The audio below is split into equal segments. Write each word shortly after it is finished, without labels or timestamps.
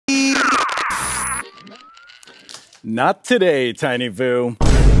Not today, Tiny Vu.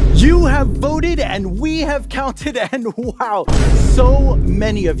 You have voted and we have counted, and wow, so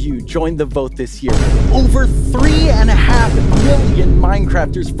many of you joined the vote this year. Over 3.5 million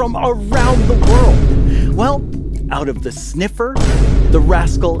Minecrafters from around the world. Well, out of the Sniffer, the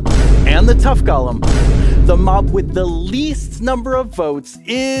Rascal, and the Tuff Golem, the mob with the least number of votes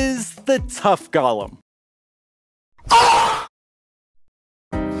is the Tuff Golem.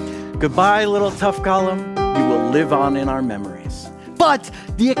 Goodbye, little Tuff Golem. You will live on in our memories. But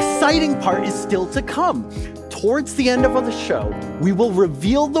the exciting part is still to come. Towards the end of the show, we will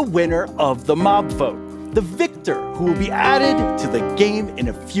reveal the winner of the mob vote, the victor who will be added to the game in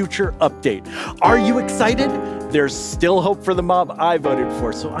a future update. Are you excited? There's still hope for the mob I voted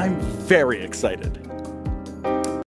for, so I'm very excited.